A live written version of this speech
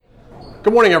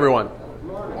Good morning, everyone.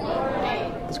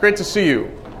 It's great to see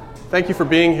you. Thank you for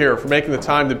being here, for making the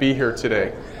time to be here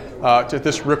today to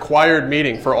this required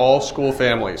meeting for all school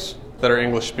families that are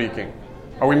English speaking.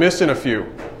 Are we missing a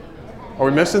few? Are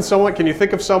we missing someone? Can you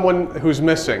think of someone who's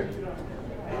missing?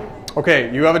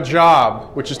 Okay, you have a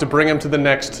job, which is to bring them to the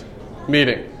next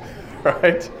meeting,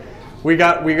 right? We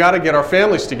got to get our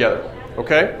families together,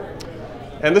 okay?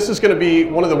 And this is going to be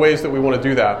one of the ways that we want to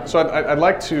do that. So I'd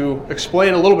like to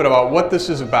explain a little bit about what this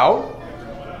is about,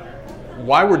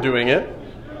 why we're doing it,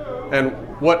 and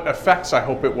what effects I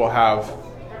hope it will have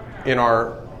in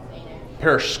our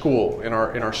parish school, in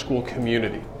our school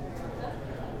community.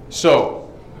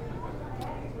 So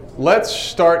let's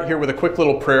start here with a quick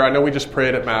little prayer. I know we just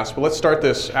prayed at Mass, but let's start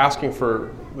this asking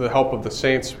for the help of the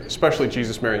saints, especially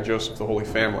Jesus, Mary, and Joseph, the Holy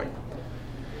Family.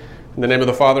 In the name of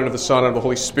the Father, and of the Son, and of the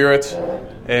Holy Spirit,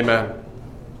 amen.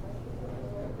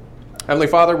 Heavenly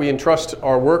Father, we entrust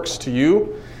our works to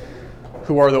you,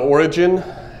 who are the origin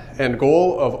and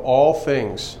goal of all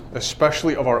things,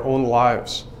 especially of our own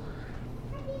lives.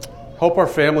 Help our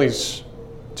families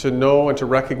to know and to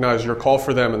recognize your call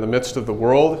for them in the midst of the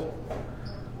world,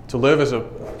 to live as a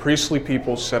priestly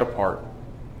people set apart,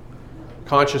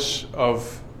 conscious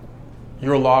of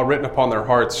your law written upon their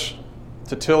hearts,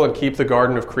 to till and keep the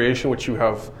garden of creation which you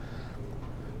have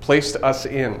placed us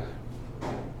in,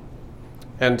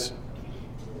 and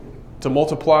to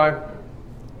multiply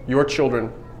your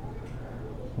children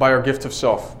by our gift of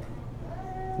self,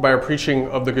 by our preaching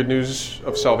of the good news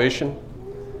of salvation,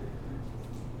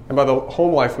 and by the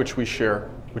home life which we share,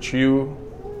 which you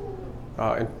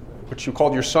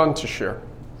called your Son to share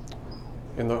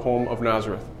in the home of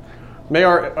Nazareth. May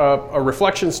our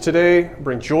reflections today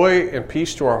bring joy and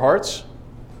peace to our hearts,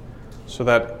 so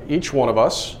that each one of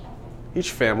us,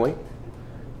 each family,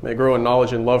 may grow in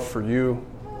knowledge and love for you,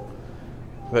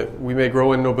 that we may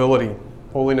grow in nobility,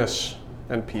 holiness,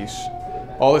 and peace.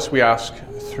 All this we ask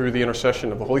through the intercession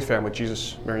of the Holy Family,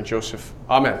 Jesus, Mary, and Joseph.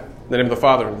 Amen. In the name of the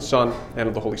Father, and the Son, and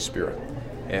of the Holy Spirit.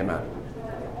 Amen.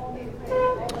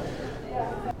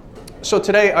 So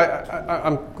today,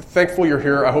 I'm thankful you're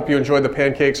here. I hope you enjoyed the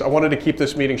pancakes. I wanted to keep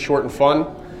this meeting short and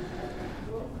fun,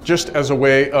 just as a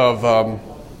way of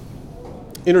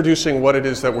introducing what it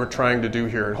is that we're trying to do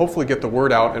here, and hopefully get the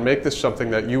word out and make this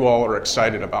something that you all are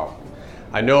excited about.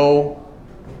 I know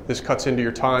this cuts into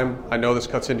your time. I know this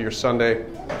cuts into your Sunday.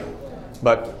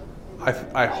 But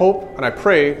I hope and I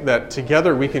pray that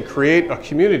together we can create a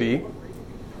community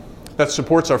that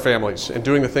supports our families in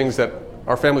doing the things that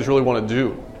our families really want to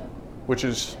do, which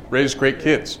is raise great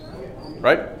kids,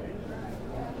 right?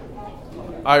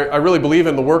 I really believe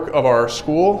in the work of our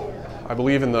school. I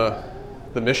believe in the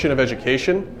mission of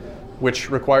education, which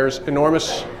requires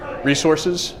enormous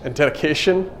resources and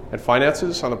dedication and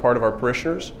finances on the part of our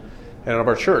parishioners and of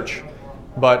our church.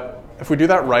 But if we do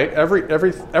that right,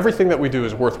 everything that we do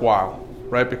is worthwhile,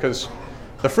 right? Because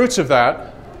the fruits of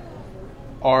that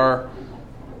are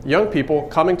young people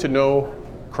coming to know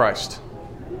Christ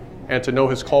and to know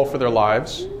his call for their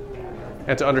lives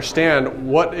and to understand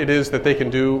what it is that they can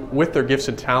do with their gifts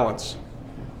and talents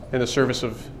in the service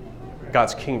of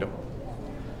God's kingdom.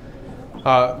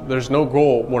 There's no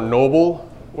goal more noble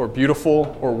or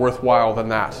beautiful or worthwhile than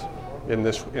that in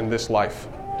this life.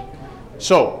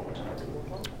 So,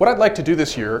 what I'd like to do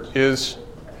this year is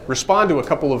respond to a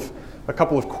couple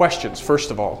of questions.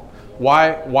 First of all,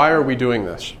 why are we doing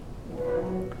this?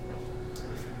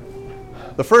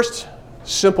 The first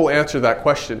simple answer to that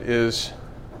question is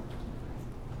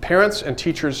parents and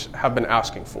teachers have been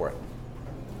asking for it.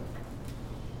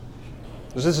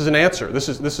 This is an answer. This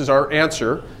is our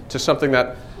answer to something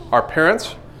that our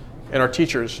parents and our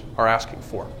teachers are asking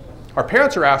for. Our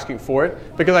parents are asking for it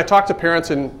because I talk to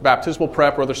parents in baptismal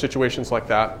prep or other situations like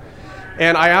that,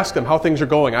 and I ask them how things are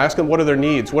going. I ask them what are their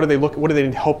needs, what do they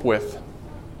need help with.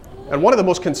 And one of the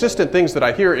most consistent things that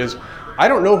I hear is, I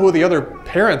don't know who the other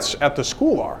parents at the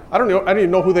school are. I don't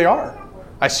even know who they are.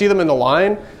 I see them in the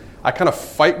line. I kind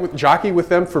of jockey with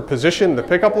them for position in the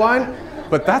pickup line,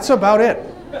 but that's about it.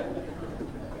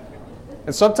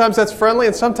 And sometimes that's friendly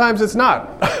and sometimes it's not.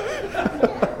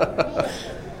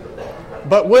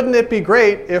 But wouldn't it be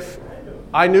great if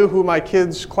I knew who my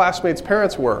kids' classmates'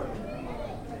 parents were?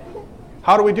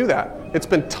 How do we do that? It's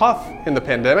been tough in the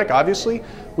pandemic, obviously.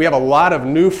 We have a lot of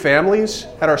new families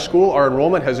at our school. Our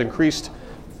enrollment has increased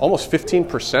almost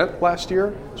 15% last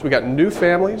year. So we got new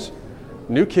families,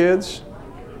 new kids.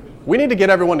 We need to get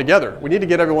everyone together. We need to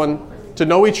get everyone to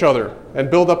know each other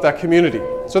and build up that community.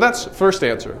 So that's the first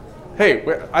answer. Hey,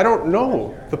 I don't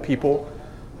know the people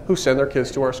who send their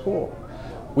kids to our school.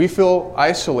 We feel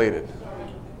isolated.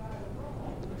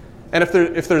 And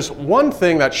if there's one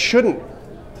thing that shouldn't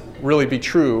really be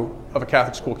true of a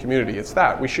Catholic school community. It's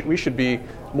that. We should be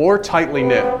more tightly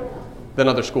knit than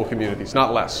other school communities,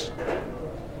 not less.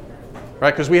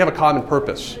 Right? Because we have a common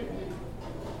purpose.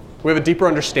 We have a deeper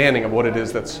understanding of what it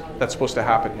is that's supposed to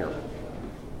happen here.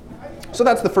 So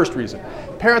that's the first reason.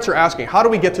 Parents are asking, how do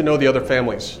we get to know the other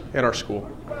families in our school?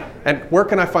 And where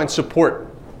can I find support?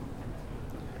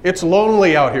 It's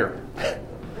lonely out here.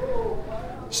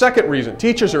 Second reason,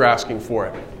 teachers are asking for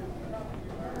it.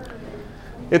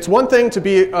 It's one thing to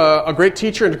be a great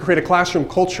teacher and to create a classroom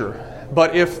culture,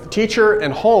 but if teacher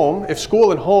and home, if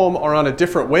school and home are on a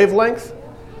different wavelength,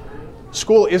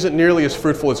 school isn't nearly as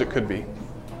fruitful as it could be.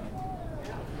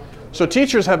 So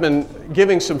teachers have been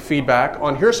giving some feedback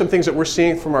on here's some things that we're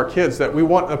seeing from our kids that we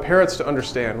want the parents to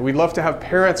understand. We'd love to have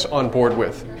parents on board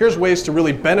with. Here's ways to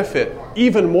really benefit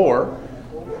even more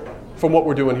from what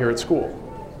we're doing here at school.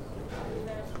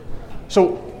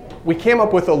 So we came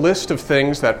up with a list of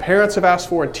things that parents have asked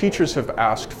for and teachers have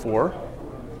asked for.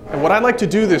 And what I'd like to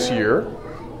do this year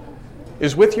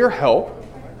is, with your help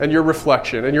and your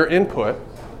reflection and your input,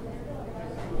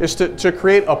 is to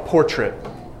create a portrait.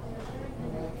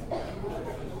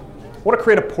 I want to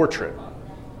create a portrait.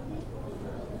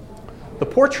 The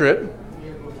portrait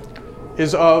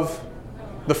is of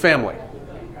the family.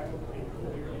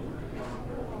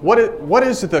 What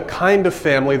is the kind of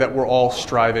family that we're all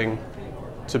striving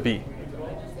to be?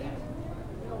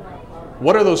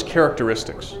 What are those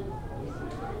characteristics?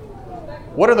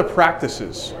 What are the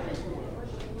practices?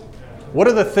 What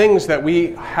are the things that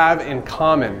we have in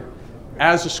common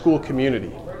as a school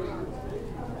community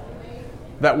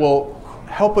that will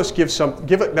help us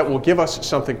that will give us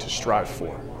something to strive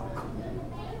for?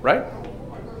 Right?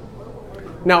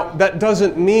 Now, that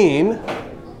doesn't mean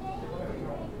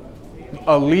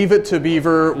a Leave It to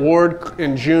Beaver, Ward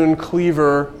and June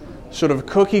Cleaver sort of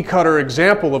cookie cutter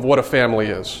example of what a family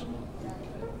is.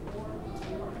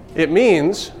 It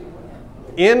means,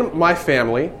 in my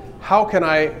family, how can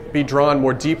I be drawn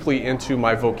more deeply into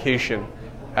my vocation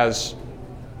as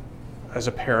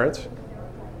a parent,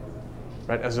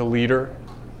 right, as a leader,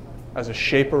 as a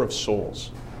shaper of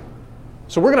souls?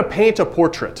 So we're going to paint a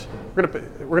portrait. We're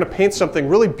going to paint something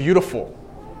really beautiful,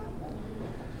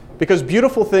 because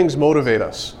beautiful things motivate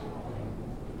us.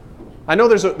 I know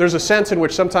there's a sense in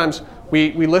which sometimes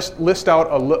we list out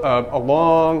a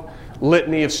long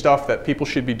litany of stuff that people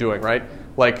should be doing, right?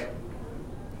 Like,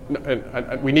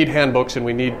 and we need handbooks and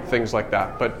we need things like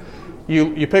that. But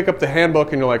you pick up the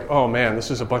handbook and you're like, oh man,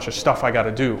 this is a bunch of stuff I got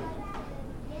to do.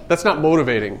 That's not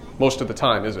motivating most of the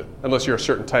time, is it? Unless you're a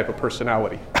certain type of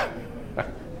personality.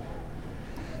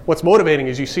 What's motivating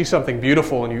is you see something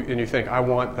beautiful and you think, I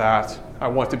want that. I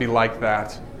want to be like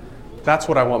that. That's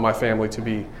what I want my family to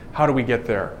be. How do we get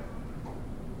there?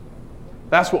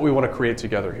 That's what we want to create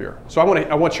together here. So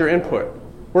I want your input.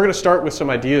 We're going to start with some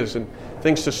ideas and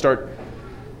things to start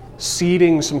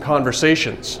seeding some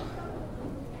conversations.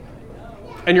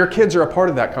 And your kids are a part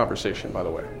of that conversation, by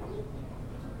the way.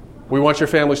 We want your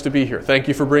families to be here. Thank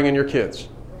you for bringing your kids.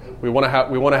 We want to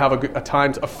have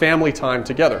a family time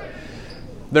together.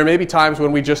 There may be times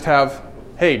when we just have,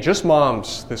 hey, just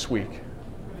moms this week.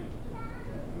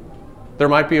 There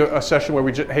might be a session where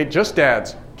hey, just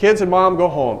dads. Kids and mom go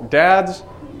home. Dads,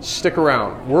 stick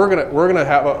around. We're gonna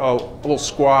have a little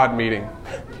squad meeting,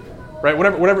 right?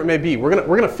 Whatever it may be. We're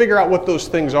gonna figure out what those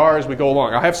things are as we go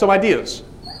along. I have some ideas,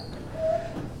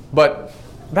 but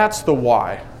that's the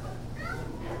why.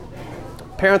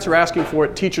 Parents are asking for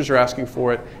it. Teachers are asking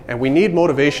for it, and we need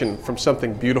motivation from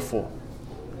something beautiful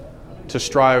to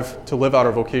strive to live out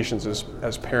our vocations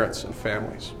as parents and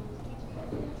families.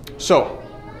 So,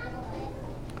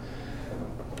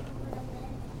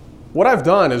 what I've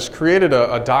done is created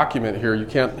a document here.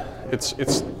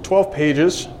 It's 12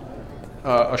 pages,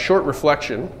 a short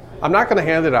reflection. I'm not going to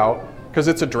hand it out because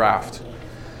it's a draft.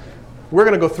 We're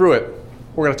going to go through it.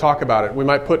 We're going to talk about it. We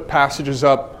might put passages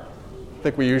up. I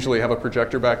think we usually have a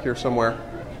projector back here somewhere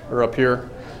or up here.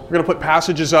 We're going to put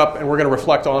passages up and we're going to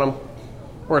reflect on them.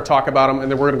 We're going to talk about them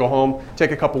and then we're going to go home,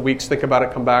 take a couple weeks, think about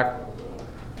it, come back.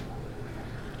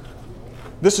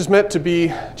 This is meant to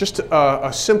be just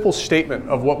a simple statement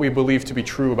of what we believe to be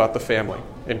true about the family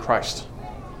in Christ.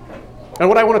 And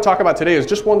what I want to talk about today is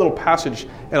just one little passage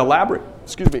and elaborate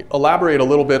a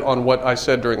little bit on what I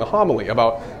said during the homily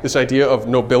about this idea of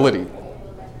nobility.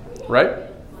 Right?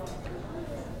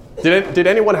 Did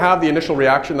anyone have the initial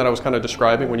reaction that I was kind of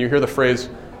describing when you hear the phrase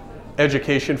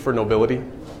education for nobility?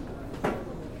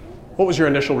 What was your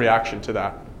initial reaction to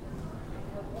that?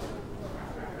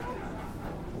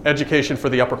 Education for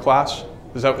the upper class?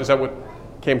 Is that what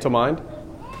came to mind?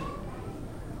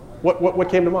 What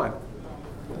came to mind?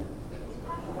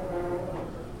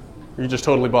 You just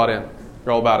totally bought in.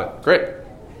 You're all about it. Great.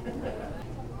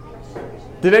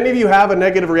 Did any of you have a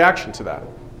negative reaction to that?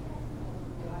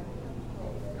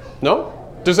 No?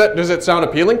 Does that sound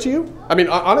appealing to you? I mean,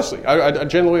 honestly, I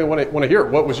genuinely want to hear it.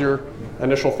 What was your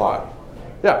initial thought?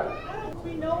 Yeah.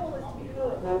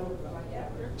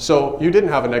 So you didn't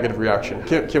have a negative reaction.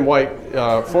 Kim White,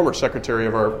 former secretary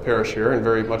of our parish here and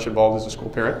very much involved as a school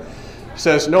parent,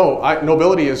 says, no,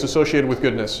 nobility is associated with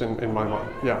goodness in my mind.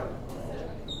 Yeah.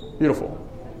 Beautiful.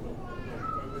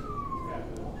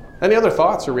 Any other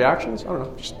thoughts or reactions? I don't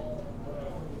know. Just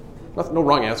no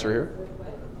wrong answer here.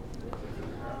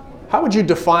 How would you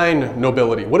define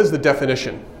nobility? What is the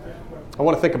definition? I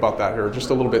want to think about that here just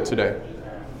a little bit today.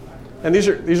 And these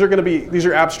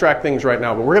are abstract things right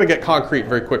now, but we're going to get concrete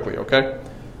very quickly, okay?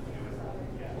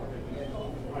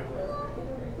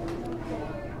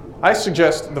 I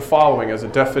suggest the following as a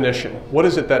definition. What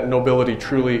is it that nobility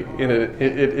truly it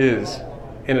is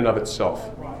in and of itself?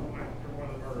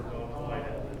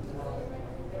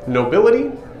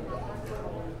 Nobility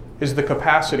is the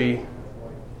capacity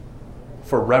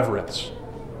for reverence.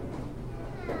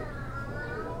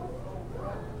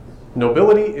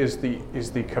 Nobility is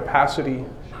the capacity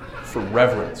for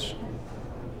reverence.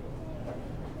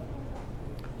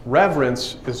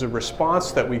 Reverence is a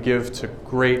response that we give to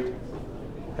great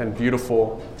and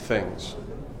beautiful things.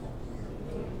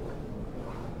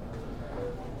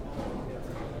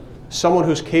 Someone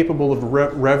who's capable of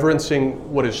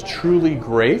reverencing what is truly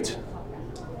great,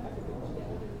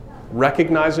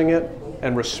 recognizing it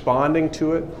and responding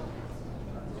to it,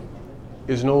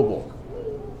 is noble.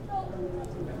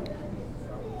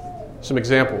 Some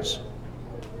examples.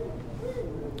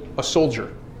 A soldier.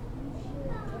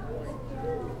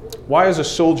 Why is a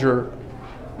soldier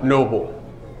noble?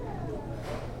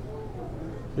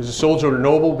 Is a soldier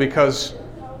noble because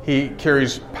he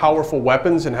carries powerful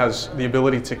weapons and has the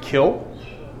ability to kill?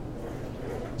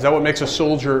 Is that what makes a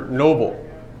soldier noble?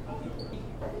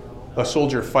 A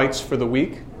soldier fights for the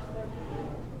weak?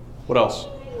 What else?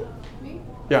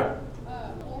 Yeah.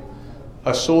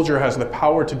 A soldier has the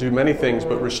power to do many things,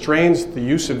 but restrains the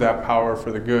use of that power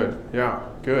for the good. Yeah,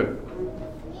 good.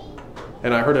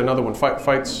 And I heard another one,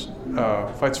 fights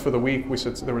for the weak. We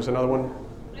said there was another one.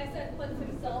 I said puts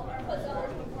himself or puts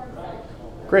others before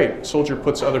himself. Great. Soldier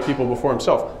puts other people before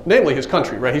himself, namely his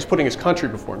country, right? He's putting his country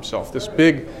before himself. This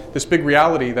big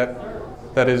reality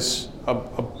that is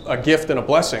a gift and a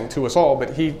blessing to us all,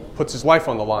 but he puts his life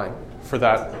on the line for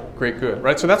that great good,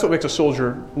 right? So that's what makes a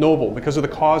soldier noble, because of the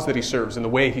cause that he serves and the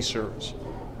way he serves.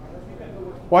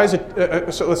 Why is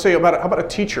it? So let's say how about a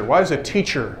teacher? Why is a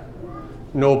teacher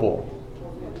noble?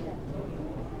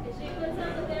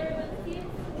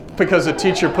 Because a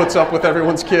teacher puts up with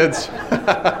everyone's kids.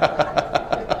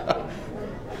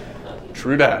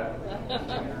 True that.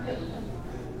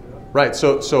 Right.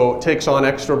 So takes on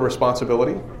extra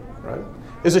responsibility. Right.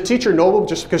 Is a teacher noble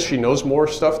just because she knows more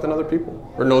stuff than other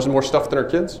people, or knows more stuff than her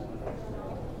kids?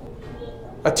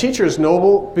 A teacher is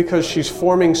noble because she's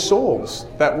forming souls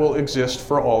that will exist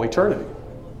for all eternity.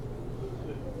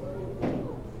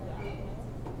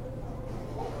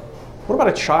 What about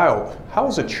a child? How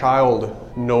is a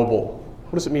child noble?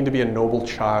 What does it mean to be a noble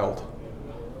child?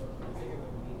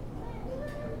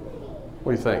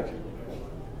 What do you think?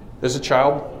 Is a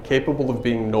child capable of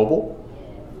being noble?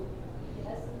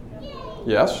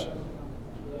 Yes.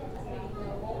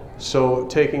 So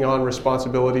taking on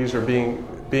responsibilities or being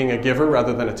a giver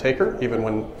rather than a taker, even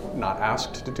when not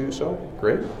asked to do so.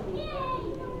 Great.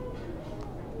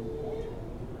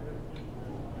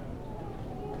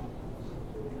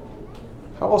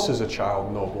 How else is a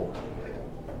child noble?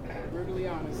 Brutally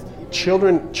honest.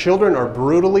 Children are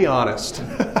brutally honest.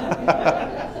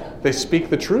 They speak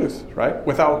the truth, right?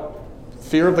 Without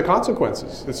fear of the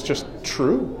consequences. It's just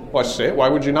true. Why say it? Why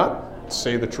would you not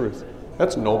say the truth?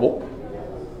 That's noble.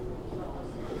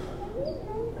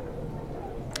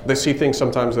 They see things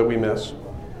sometimes that we miss.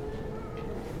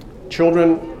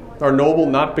 Children are noble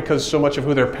not because so much of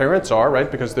who their parents are, right?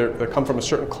 Because they come from a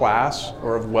certain class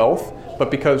or of wealth,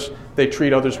 but because they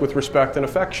treat others with respect and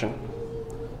affection,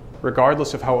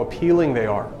 regardless of how appealing they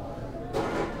are.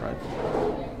 Right?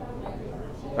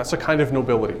 That's a kind of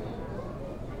nobility.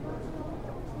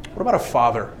 What about a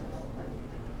father?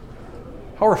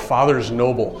 How are fathers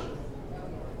noble?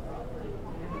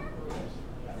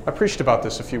 I preached about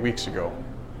this a few weeks ago.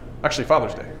 Actually,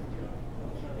 Father's Day.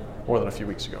 More than a few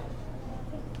weeks ago.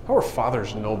 How are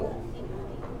fathers noble?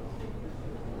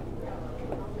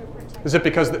 Is it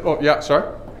because...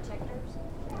 sorry?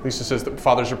 Lisa says that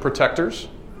fathers are protectors.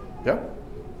 Yeah.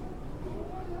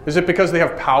 Is it because they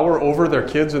have power over their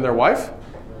kids and their wife?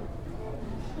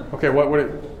 Okay,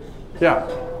 yeah.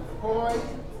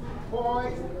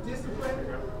 Poise, discipline,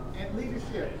 and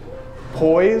leadership.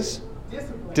 Poise,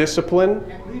 discipline,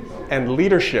 and leadership. and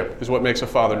leadership is what makes a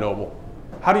father noble.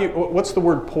 What's the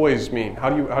word poise mean? How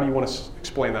do you want to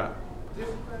explain that?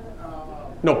 Discipline,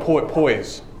 No,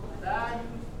 poise. values,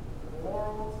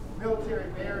 morals, military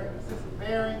bearing, sense of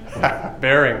bearing,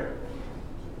 Bearing.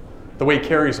 The way he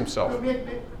carries himself.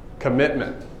 commitment,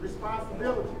 Commitment.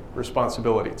 responsibility.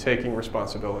 Responsibility. Taking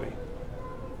responsibility.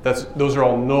 Those are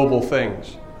all noble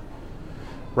things.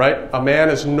 Right? A man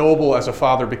is noble as a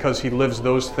father because he lives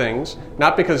those things,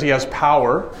 not because he has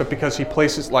power, but because he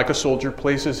places, like a soldier,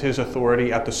 places his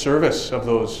authority at the service of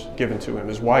those given to him,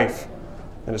 his wife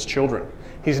and his children.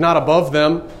 He's not above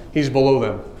them, he's below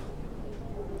them.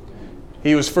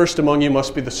 He who is first among you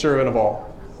must be the servant of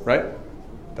all. Right?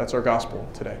 That's our gospel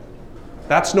today.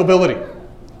 That's nobility.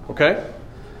 Okay?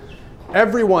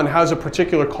 Everyone has a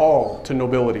particular call to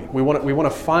nobility. We want to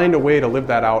find a way to live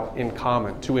that out in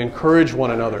common, to encourage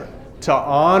one another, to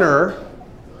honor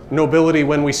nobility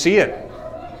when we see it,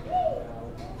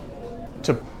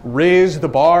 to raise the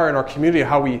bar in our community,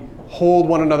 how we hold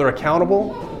one another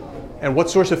accountable, and what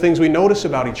sorts of things we notice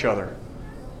about each other.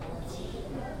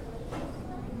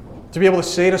 To be able to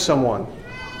say to someone,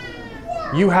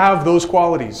 you have those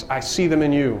qualities. I see them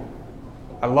in you.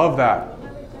 I love that.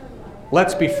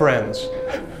 Let's be friends.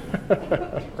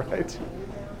 Right?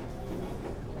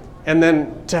 And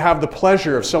then to have the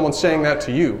pleasure of someone saying that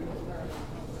to you.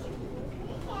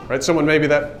 Right? Someone maybe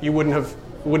that you wouldn't have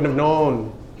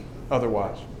known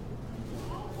otherwise.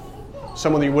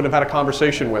 Someone that you wouldn't have had a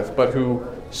conversation with, but who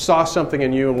saw something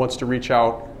in you and wants to reach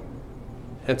out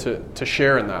and to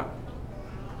share in that.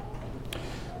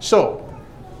 So,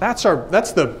 that's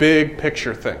the big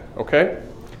picture thing, okay?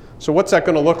 So what's that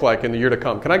going to look like in the year to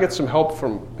come? Can I get some help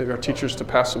from maybe our teachers to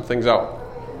pass some things out?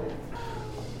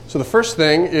 So the first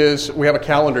thing is we have a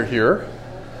calendar here.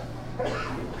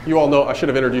 You all know, I should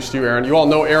have introduced you, Aaron. You all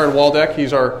know Aaron Waldeck.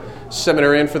 He's our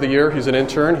seminarian for the year. He's an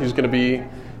intern. He's going to be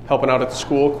helping out at the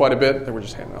school quite a bit. And we're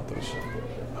just handing out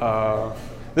those.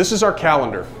 This is our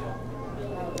calendar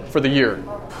for the year.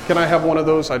 Can I have one of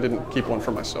those? I didn't keep one for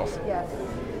myself. Yes.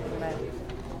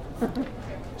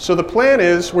 So the plan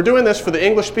is, we're doing this for the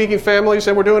English-speaking families,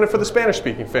 and we're doing it for the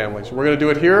Spanish-speaking families. We're going to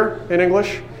do it here in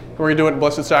English, and we're going to do it in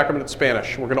Blessed Sacrament in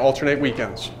Spanish. We're going to alternate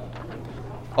weekends.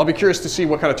 I'll be curious to see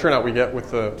what kind of turnout we get with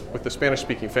the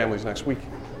Spanish-speaking families next week.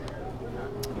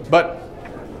 But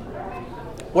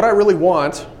what I really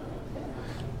want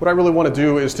to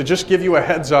do is to just give you a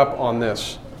heads up on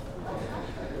this.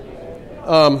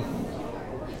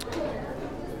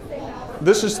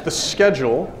 This is the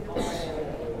schedule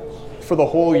for the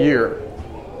whole year.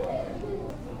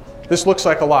 This looks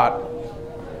like a lot.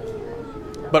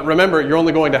 But remember, you're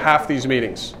only going to half these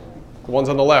meetings. The ones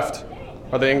on the left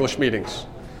are the English meetings.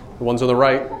 The ones on the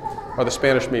right are the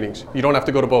Spanish meetings. You don't have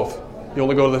to go to both. You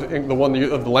only go to the one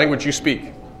of the language you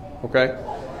speak. Okay?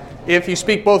 If you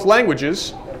speak both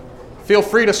languages, feel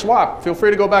free to swap. Feel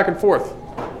free to go back and forth.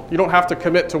 You don't have to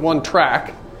commit to one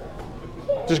track.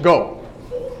 Just go.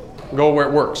 Go where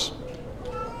it works.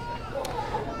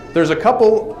 There's a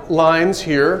couple lines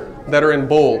here that are in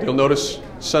bold. You'll notice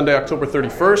Sunday, October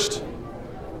 31st,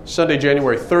 Sunday,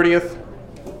 January 30th,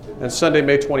 and Sunday,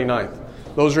 May 29th.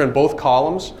 Those are in both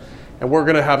columns, and we're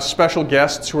going to have special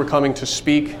guests who are coming to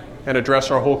speak and address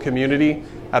our whole community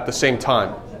at the same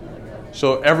time.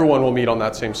 So everyone will meet on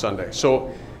that same Sunday.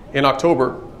 So in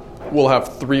October, we'll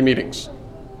have 3 meetings.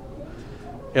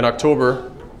 In October,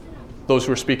 those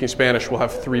who are speaking Spanish will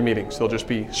have 3 meetings. They'll just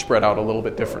be spread out a little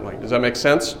bit differently. Does that make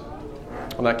sense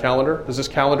on that calendar? Does this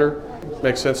calendar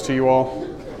make sense to you all?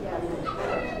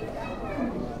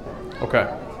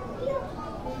 Okay.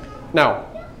 Now,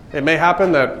 it may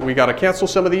happen that we got to cancel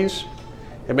some of these.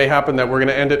 It may happen that we're going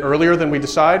to end it earlier than we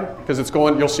decide, because it's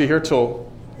going, you'll see here, till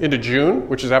into June,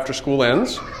 which is after school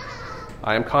ends.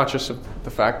 I am conscious of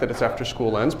the fact that it's after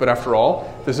school ends, but after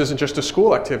all, this isn't just a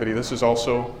school activity. This is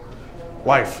also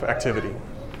life activity.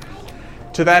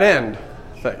 To that end,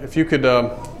 if you could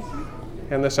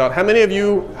hand this out. How many of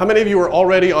you are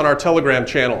already on our Telegram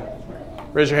channel?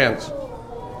 Raise your hands.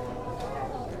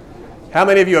 How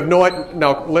many of you have no idea?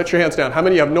 Now, let your hands down. How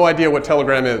many of you have no idea what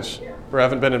Telegram is or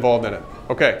haven't been involved in it?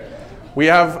 Okay. We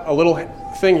have a little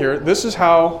thing here. This is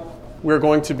how we're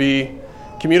going to be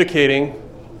communicating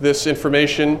this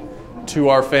information to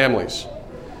our families.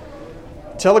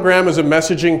 Telegram is a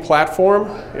messaging platform.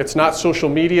 It's not social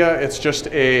media. It's just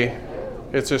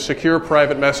it's a secure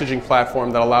private messaging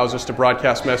platform that allows us to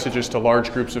broadcast messages to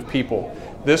large groups of people.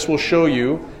 This will show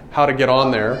you how to get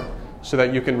on there so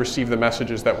that you can receive the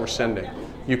messages that we're sending.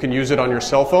 You can use it on your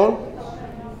cell phone.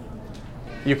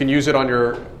 You can use it on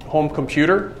your home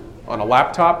computer, on a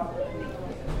laptop,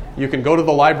 you can go to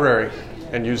the library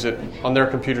and use it on their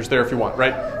computers there if you want,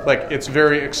 right? Like, it's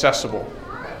very accessible.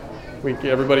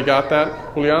 Everybody got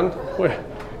that? Julian? Wait.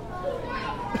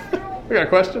 We got a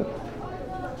question?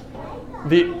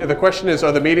 The question is,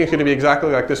 are the meetings going to be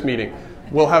exactly like this meeting?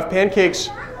 We'll have pancakes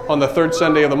on the third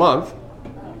Sunday of the month,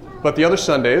 but the other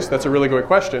Sundays, that's a really good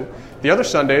question. The other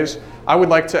Sundays, I would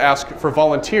like to ask for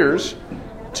volunteers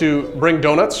to bring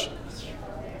donuts,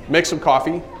 make some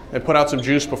coffee, and put out some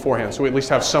juice beforehand, so we at least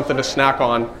have something to snack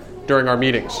on during our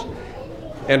meetings.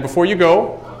 And before you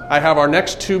go, I have our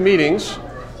next 2 meetings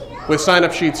with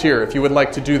sign-up sheets here, if you would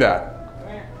like to do that.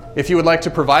 If you would like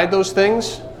to provide those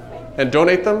things and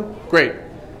donate them, great.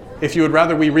 If you would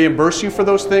rather we reimburse you for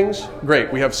those things,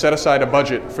 great. We have set aside a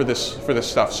budget for this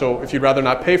stuff. So if you'd rather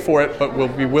not pay for it, but we'll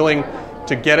be willing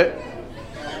to get it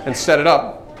and set it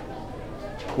up,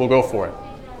 we'll go for it.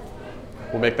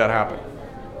 We'll make that happen.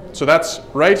 So that's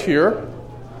right here.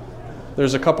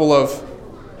 There's a couple of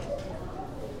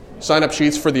sign-up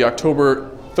sheets for the October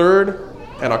 3rd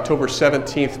and October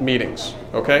 17th meetings,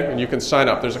 okay? And you can sign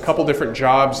up. There's a couple different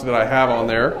jobs that I have on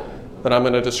there that I'm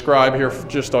going to describe here.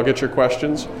 I'll get your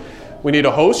questions. We need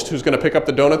a host who's going to pick up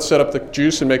the donuts, set up the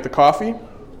juice, and make the coffee.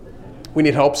 We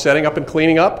need help setting up and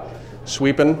cleaning up,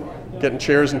 sweeping, getting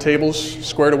chairs and tables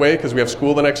squared away because we have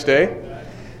school the next day.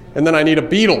 And then I need a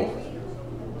beadle.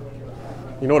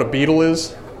 You know what a beadle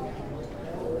is?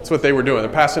 That's what they were doing.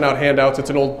 They're passing out handouts.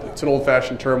 It's an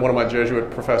old-fashioned term. One of my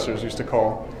Jesuit professors used to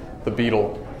call the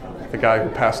beadle, the guy who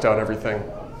passed out everything.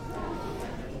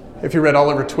 If you read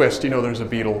Oliver Twist, you know there's a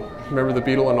beadle. Remember the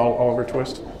beadle in Oliver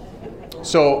Twist?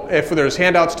 So if there's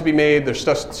handouts to be made, there's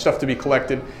stuff to be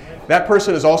collected, that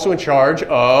person is also in charge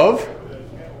of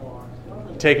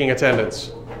taking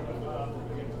attendance.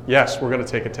 Yes, we're going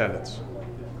to take attendance.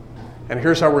 And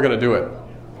here's how we're going to do it.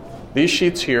 These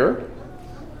sheets here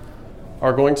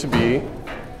are going to be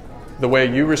the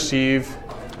way you receive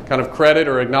kind of credit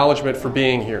or acknowledgement for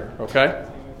being here, okay?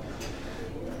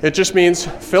 It just means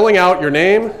filling out your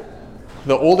name,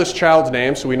 the oldest child's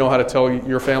name, so we know how to tell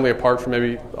your family apart from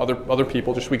maybe other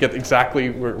people, just we get exactly,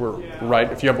 we're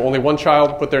right. If you have only one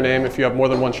child, put their name. If you have more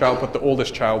than one child, put the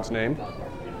oldest child's name.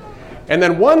 And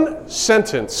then one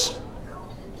sentence,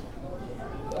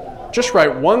 just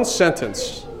write one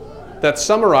sentence that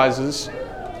summarizes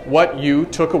what you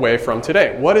took away from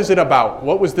today. What is it about?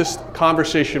 What was this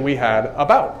conversation we had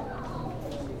about?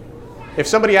 If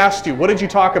somebody asked you, what did you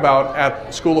talk about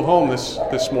at School of Home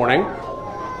this morning?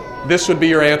 This would be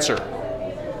your answer.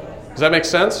 Does that make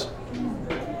sense?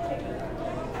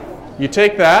 You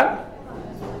take that,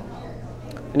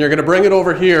 and you're going to bring it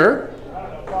over here,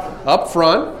 up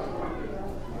front,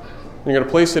 and you're going to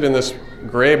place it in this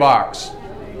gray box,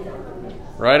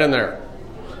 right in there.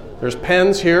 There's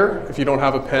pens here if you don't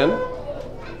have a pen,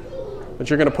 but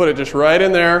you're going to put it just right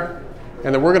in there,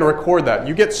 and then we're going to record that.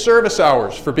 You get service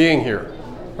hours for being here,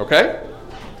 okay?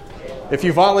 If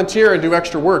you volunteer and do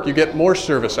extra work, you get more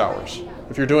service hours.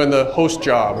 If you're doing the host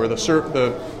job or the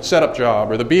setup job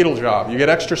or the beadle job, you get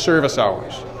extra service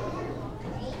hours.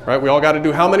 Right? We all got to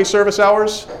do how many service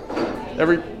hours?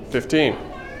 Every 15.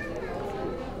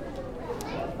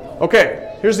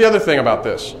 Okay, here's the other thing about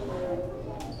this.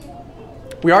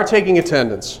 We are taking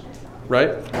attendance,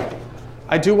 right?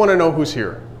 I do want to know who's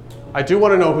here. I do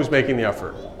want to know who's making the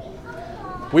effort.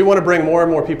 We want to bring more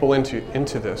and more people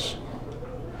into this.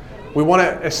 We want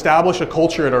to establish a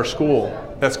culture at our school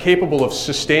that's capable of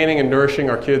sustaining and nourishing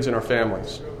our kids and our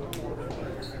families.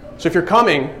 So if you're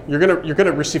coming, you're going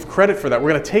to receive credit for that.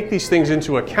 We're going to take these things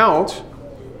into account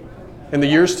in the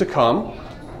years to come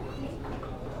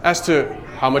as to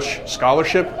how much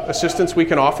scholarship assistance we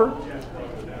can offer.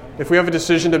 If we have a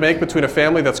decision to make between a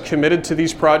family that's committed to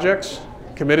these projects,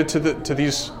 committed to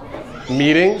these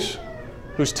meetings,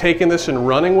 who's taken this and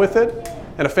running with it,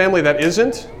 and a family that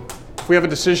isn't, if we have a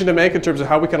decision to make in terms of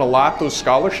how we can allot those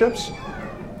scholarships,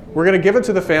 we're going to give it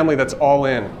to the family that's all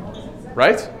in,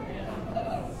 right?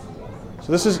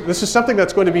 So this is something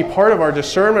that's going to be part of our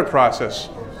discernment process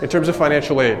in terms of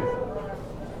financial aid.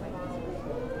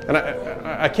 And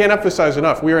I can't emphasize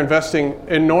enough, we are investing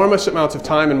enormous amounts of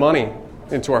time and money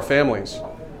into our families.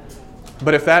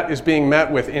 But if that is being met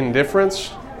with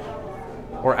indifference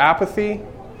or apathy,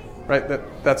 right,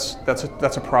 that's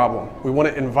a problem. We want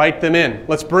to invite them in.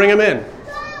 Let's bring them in.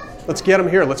 Let's get them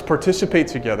here. Let's participate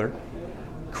together.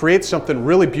 Create something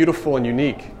really beautiful and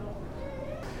unique.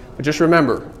 But just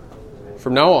remember,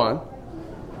 from now on,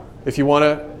 if you want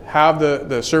to have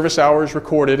the service hours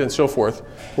recorded and so forth,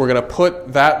 we're going to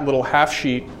put that little half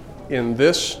sheet in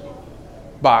this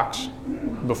box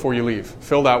before you leave,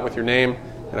 filled out with your name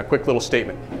and a quick little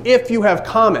statement. If you have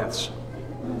comments,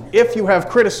 if you have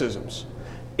criticisms,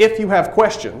 if you have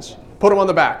questions, put them on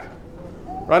the back.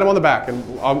 Write them on the back, and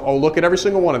I'll look at every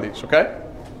single one of these, okay?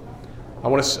 I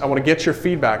want to get your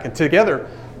feedback, and together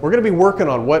we're going to be working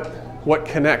on what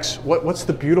connects, what's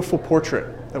the beautiful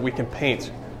portrait that we can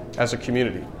paint as a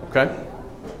community, okay?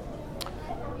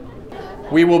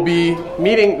 We will be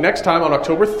meeting next time on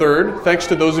October 3rd. Thanks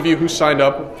to those of you who signed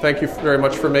up. Thank you very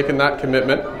much for making that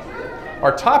commitment.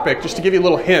 Our topic, just to give you a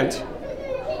little hint,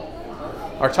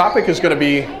 our topic is going to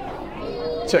be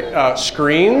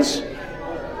screens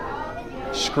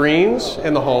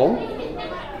in the home.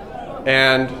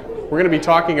 And we're going to be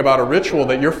talking about a ritual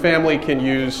that your family can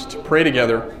use to pray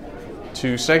together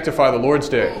to sanctify the Lord's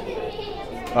Day.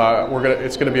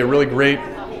 It's going to be a really great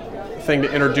thing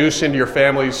to introduce into your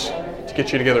families, to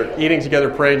get you together, eating together,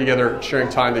 praying together, sharing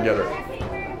time together,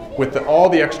 with all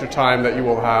the extra time that you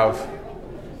will have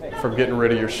from getting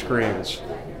rid of your screens.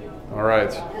 All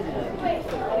right.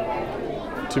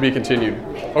 To be continued.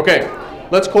 Okay,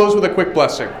 let's close with a quick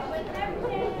blessing.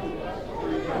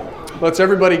 Let's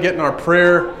everybody get in our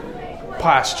prayer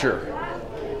posture.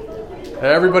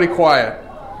 Everybody quiet.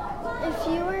 If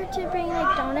you were to bring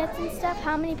like donuts and stuff,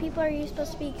 how many people are you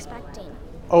supposed to be expecting?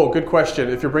 Oh, good question.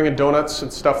 If you're bringing donuts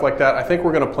and stuff like that, I think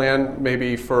we're going to plan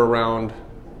maybe for around,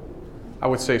 I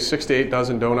would say 6 to 8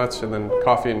 dozen donuts, and then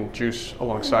coffee and juice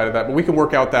alongside of that. But we can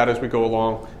work out that as we go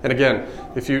along. And again,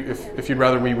 if you'd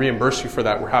rather we reimburse you for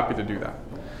that, we're happy to do that.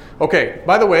 Okay,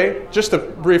 by the way, just a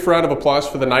brief round of applause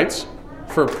for the Knights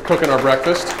for cooking our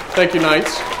breakfast. Thank you,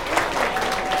 Knights.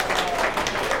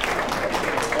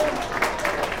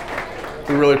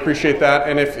 We really appreciate that.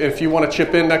 And if you want to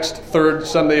chip in next third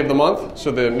Sunday of the month,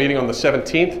 so the meeting on the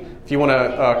 17th, if you want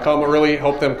to come early,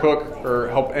 help them cook, or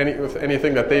help with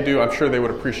anything that they do, I'm sure they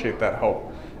would appreciate that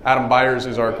help. Adam Byers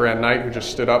is our Grand Knight who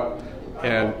just stood up,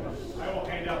 and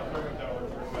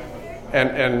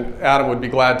Adam would be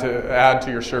glad to add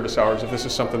to your service hours if this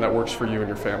is something that works for you and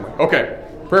your family. Okay,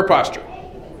 prayer posture.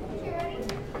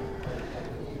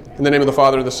 In the name of the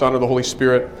Father, the Son, and the Holy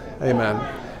Spirit, amen.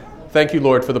 Thank you,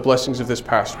 Lord, for the blessings of this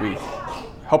past week.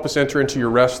 Help us enter into your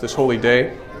rest this holy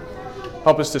day.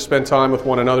 Help us to spend time with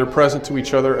one another, present to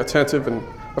each other, attentive and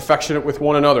affectionate with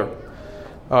one another,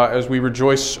 as we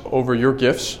rejoice over your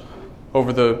gifts,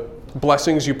 over the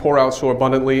blessings you pour out so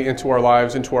abundantly into our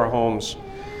lives, into our homes.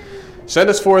 Send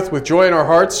us forth with joy in our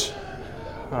hearts,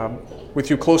 with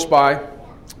you close by,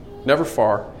 never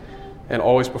far, and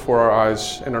always before our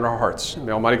eyes and in our hearts. And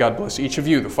may Almighty God bless each of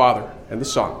you, the Father and the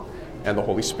Son and the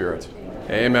Holy Spirit.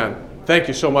 Amen. Thank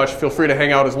you so much. Feel free to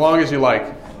hang out as long as you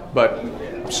like, but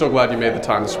I'm so glad you made the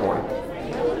time this morning.